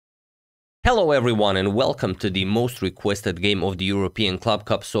Hello everyone and welcome to the most requested game of the European Club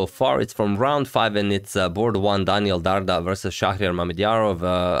Cup so far. It's from round 5 and it's board 1, Dardha versus Shakhriyar Mamedyarov.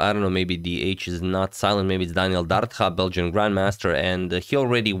 I don't know, maybe the H is not silent, maybe it's Dardha, Belgian Grandmaster, and he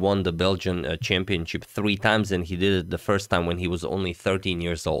already won the Belgian championship 3 times, and he did it the first time when he was only 13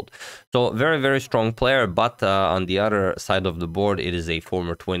 years old. So very, very strong player, but on the other side of the board, it is a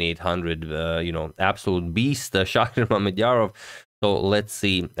former 2800, absolute beast, Shakhriyar Mamedyarov. So let's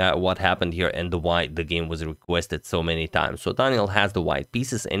see what happened here and why the game was requested so many times. So Daniel has the white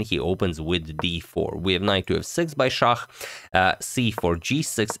pieces and he opens with d4. We have knight to f6 by Shah, c4,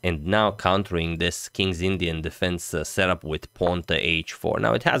 g6, and now countering this King's Indian defense setup with pawn to h4.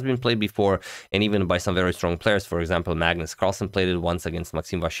 Now it has been played before, and even by some very strong players. For example, Magnus Carlsen played it once against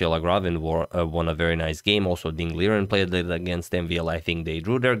Maxim Vachier-Lagrave and won a very nice game. Also, Ding Liren played it against MVL. I think they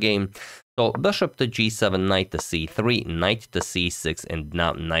drew their game. So bishop to g7, knight to c3, knight to c6, and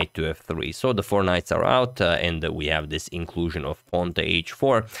now knight to f3. So the 4 knights are out, and we have this inclusion of pawn to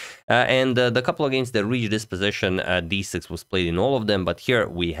h4. And the couple of games that reached this position, d6 was played in all of them, but here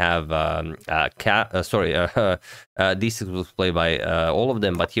we have d6 was played by all of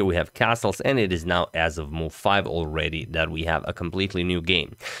them, but here we have castles, and it is now as of move 5 already that we have a completely new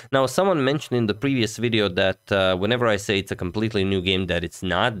game. Now, someone mentioned in the previous video that whenever I say it's a completely new game, that it's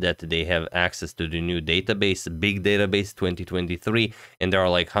not, that they have access to the new database, big database 2023, and there are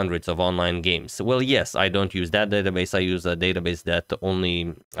like hundreds of online games. Well, yes, I don't use that database. I use a database that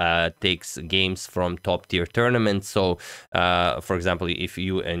only takes games from top tier tournaments. So for example, if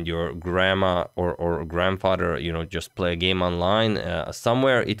you and your grandma or grandfather, just play a game online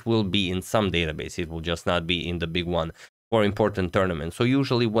somewhere, it will be in some database. It will just not be in the big one for important tournaments. So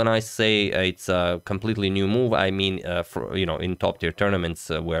usually when I say it's a completely new move, I mean in top tier tournaments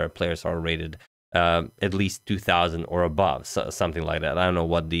where players are rated at least 2000 or above, so something like that. I don't know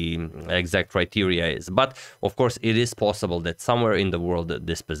what the exact criteria is, but of course it is possible that somewhere in the world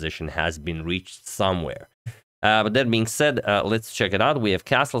this position has been reached somewhere. But that being said, let's check it out. We have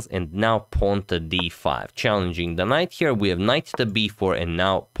castles and now pawn to d5, challenging the knight. Here we have knight to b4 and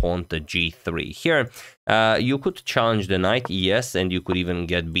now pawn to g3. Here you could challenge the knight, yes, and you could even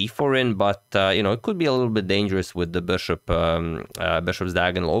get b4 in, but it could be a little bit dangerous with the bishop's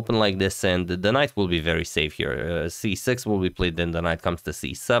diagonal open like this, and the knight will be very safe here. c6 will be played, then the knight comes to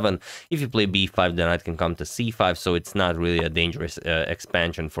c7. If you play b5, the knight can come to c5, so it's not really a dangerous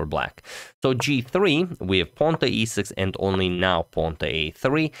expansion for black. So g3, we have pawn to e6 and only now pawn to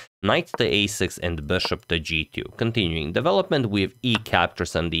a3, knight to a6 and bishop to g2. Continuing development, we have e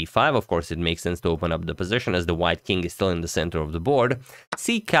captures on d5. Of course, it makes sense to open up the position as the white king is still in the center of the board.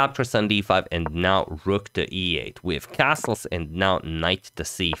 C captures on d5 and now rook to e8. We have castles and now knight to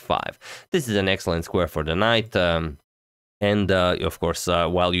c5. This is an excellent square for the knight. And of course,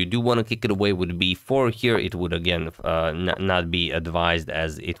 while you do want to kick it away with b4 here, it would again not be advised,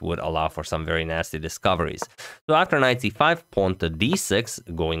 as it would allow for some very nasty discoveries. So after knight c5, pawn to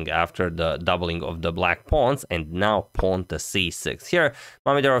d6, going after the doubling of the black pawns, and now pawn to c6. Here,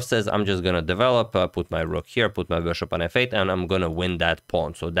 Mamedyarov says, I'm just going to develop, put my rook here, put my bishop on f8, and I'm going to win that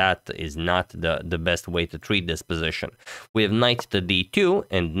pawn. So that is not the best way to treat this position. We have knight to d2,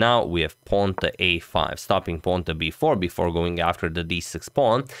 and now we have pawn to a5, stopping pawn to b4 before going after the d6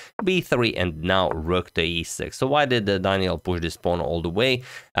 pawn, b3, and now rook to e6. So why did Daniel push this pawn all the way?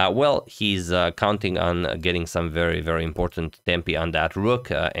 Well, he's counting on getting some very, very important tempi on that rook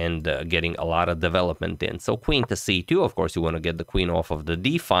and getting a lot of development in. So queen to c2, of course you want to get the queen off of the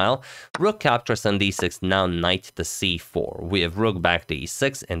d file. Rook captures on d6, now knight to c4. We have rook back to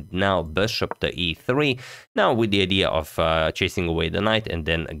e6 and now bishop to e3. Now with the idea of chasing away the knight and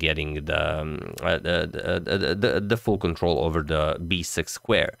then getting the full control over the b6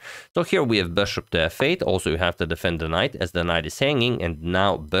 square. So here we have bishop to f8. Also, you have to defend the knight as the knight is hanging, and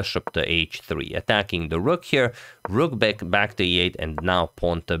now bishop to h3, attacking the rook here. Rook back to e8, and now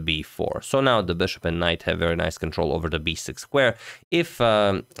pawn to b4. So now the bishop and knight have very nice control over the b6 square if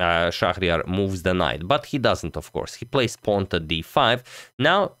Shakhriyar moves the knight, but he doesn't, of course. He plays pawn to d5.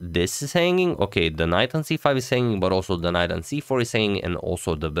 Now this is hanging. Okay, the knight on c5 is hanging, but also the knight on c4 is hanging, and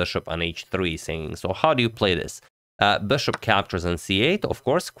also the bishop on h3 is hanging. So how do you play this? Bishop captures on c8, of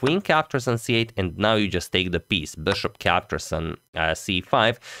course, queen captures on c8, and now you just take the piece. Bishop captures on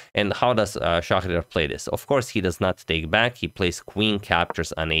c5. And how does Shakhriyar play this? Of course, he does not take back. He plays queen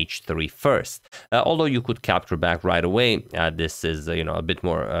captures on h3 first. Although you could capture back right away, this is a bit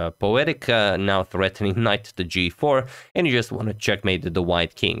more poetic. Now threatening knight to g4, and you just want to checkmate the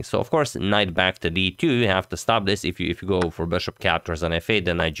white king. So of course, knight back to d2. You have to stop this. If you go for bishop captures on f8,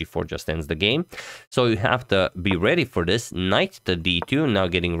 then knight g4 just ends the game. So you have to be ready for this. Knight to d2. Now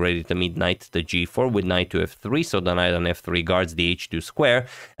getting ready to meet knight to g4 with knight to f3. So the knight on f3 guards the h2 square.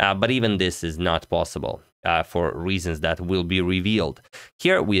 But even this is not possible for reasons that will be revealed.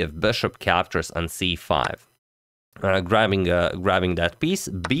 Here we have bishop captures on c5. Grabbing that piece,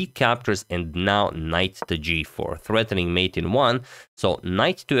 b captures, and now knight to g4, threatening mate in 1. So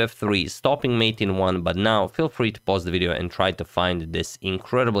knight to f3, stopping mate in 1, but now feel free to pause the video and try to find this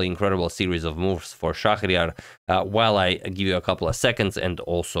incredible series of moves for Shakhriyar while I give you a couple of seconds, and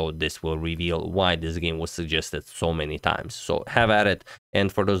also this will reveal why this game was suggested so many times. So have at it,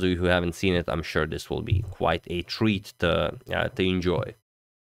 and for those of you who haven't seen it, I'm sure this will be quite a treat to enjoy.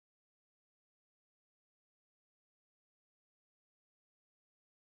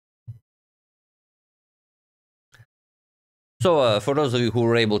 So for those of you who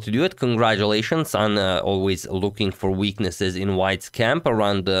were able to do it, congratulations on always looking for weaknesses in White's camp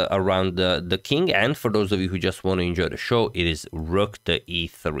around the king. And for those of you who just want to enjoy the show, it is rook to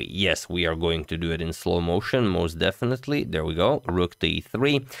e3. Yes, we are going to do it in slow motion, most definitely. There we go, rook to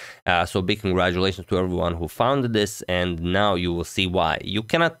e3. So big congratulations to everyone who found this, and now you will see why. You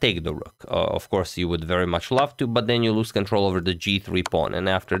cannot take the rook. Of course, you would very much love to, but then you lose control over the g3 pawn. And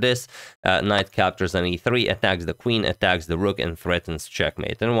after this, knight captures on e3, attacks the queen, attacks the rook, and threatens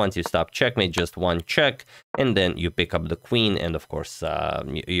checkmate. And once you stop checkmate, just one check, and then you pick up the queen, and of course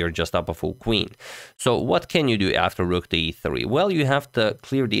you're just up a full queen. So what can you do after rook to e3? Well, you have to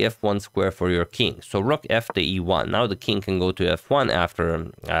clear the f1 square for your king. So rook f to e1. Now the king can go to f1 after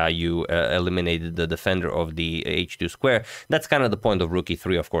you eliminated the defender of the h2 square. That's kind of the point of rook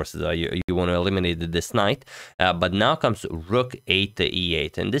e3, of course. You want to eliminate this knight, but now comes rook 8 to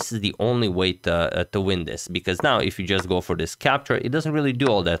e8, and this is the only way to win this, because now if you just go for this capture, it doesn't really do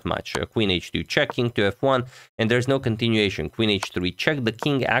all that much. Queen h2 check, king to f1, and there's no continuation. Queen h3 check, the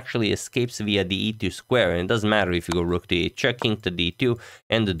king actually escapes via the e2 square, and it doesn't matter if you go rook to e8 check, king to d2,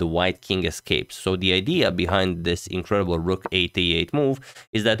 and the white king escapes. So the idea behind this incredible rook 8 to e8 move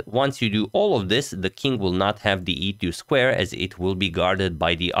is that once you do all of this, the king will not have the e2 square, as it will be guarded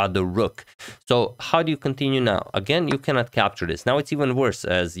by the other rook. So how do you continue now? Again, you cannot capture this. Now it's even worse,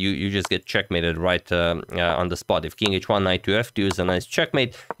 as you just get checkmated right on the spot. If king h1, knight to f2 is a nice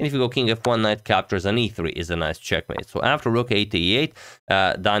checkmate, and if you go king f1, knight captures on e3 is a nice checkmate. So after rook 8 to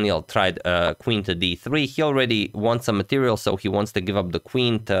e8, Daniel tried queen to d3. He already wants some material, so he wants to give up the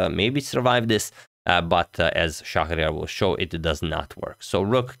queen to maybe survive this. But as Shakhriyar will show, it does not work. So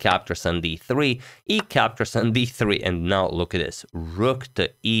rook captures on d3, e captures on d3, and now look at this, rook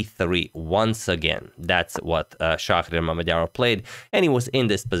to e3 once again. That's what Shakhriyar Mamedyarov played, and he was in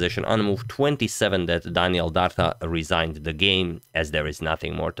this position on move 27 that Daniel Dardha resigned the game, as there is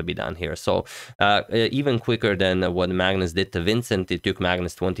nothing more to be done here. So even quicker than what Magnus did to Vincent. It took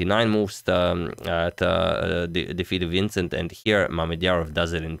Magnus 29 moves to defeat Vincent, and here Mamedyarov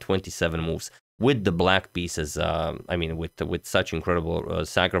does it in 27 moves. With the black pieces, I mean, with such incredible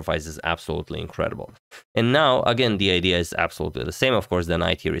sacrifices, absolutely incredible. And now, again, the idea is absolutely the same. Of course, the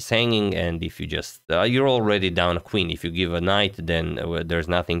knight here is hanging, and if you just, you're already down a queen. If you give a knight, then there's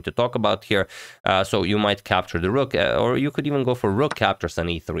nothing to talk about here. So you might capture the rook, or you could even go for rook captures on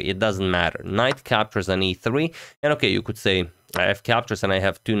e3. It doesn't matter. Knight captures on e3, and okay, you could say, I have captures and I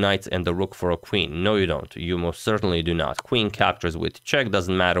have two knights and the rook for a queen. No, you don't. You most certainly do not. Queen captures with check.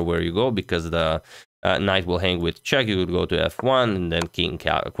 Doesn't matter where you go, because the knight will hang with check. You would go to f1, and then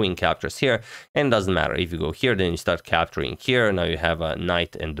queen captures here, and doesn't matter. If you go here, then you start capturing here. Now you have a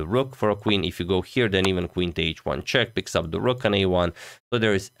knight and the rook for a queen. If you go here, then even queen to h1 check picks up the rook on a1. So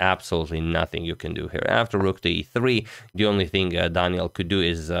there is absolutely nothing you can do here. After rook to e3, the only thing Daniel could do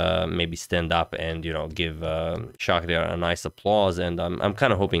is maybe stand up and, you know, give Shakhriyar a nice applause, and I'm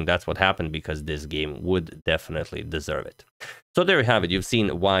kind of hoping that's what happened, because this game would definitely deserve it. So there you have it. You've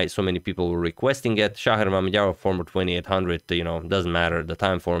seen why so many people were requesting it. Shakhriyar Mamedyarov, former 2800, you know, doesn't matter the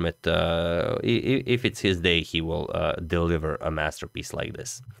time format. If it's his day, he will deliver a masterpiece like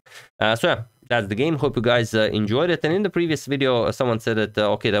this. So yeah, that's the game. Hope you guys enjoyed it. And in the previous video, someone said that,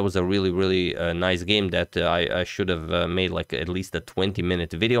 okay, that was a really nice game, that I should have made like at least a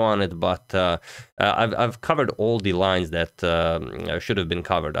 20-minute video on it. But I've covered all the lines that should have been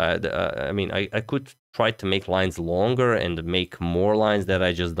covered. I mean, I could tried to make lines longer and make more lines that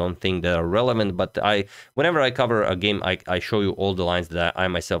I just don't think that are relevant. But whenever I cover a game, I show you all the lines that I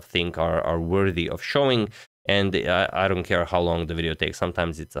myself think are worthy of showing. And I don't care how long the video takes.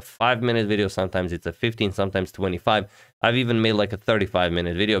 Sometimes it's a 5-minute video, sometimes it's a 15, sometimes 25. I've even made like a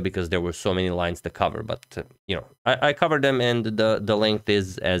 35-minute video because there were so many lines to cover. But, you know, I covered them, and the length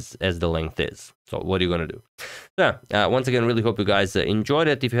is as the length is. So what are you going to do? So, once again, really hope you guys enjoyed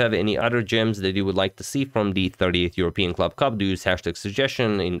it. If you have any other gems that you would like to see from the 38th European Club Cup, do use hashtag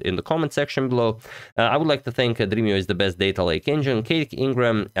suggestion in the comment section below. I would like to thank Dreamio is the best data lake engine, Kate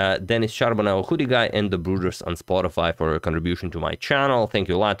Ingram, Dennis Charbonneau, Hoodie Guy, and the Brooders on Spotify for a contribution to my channel. Thank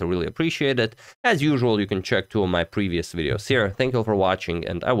you a lot. I really appreciate it. As usual, you can check 2 of my previous videos here. Thank you all for watching,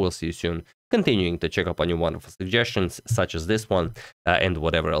 and I will see you soon, continuing to check up on your wonderful suggestions, such as this one, and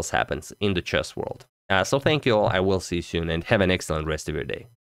whatever else happens in the chess world. So thank you all. I will see you soon, and have an excellent rest of your day.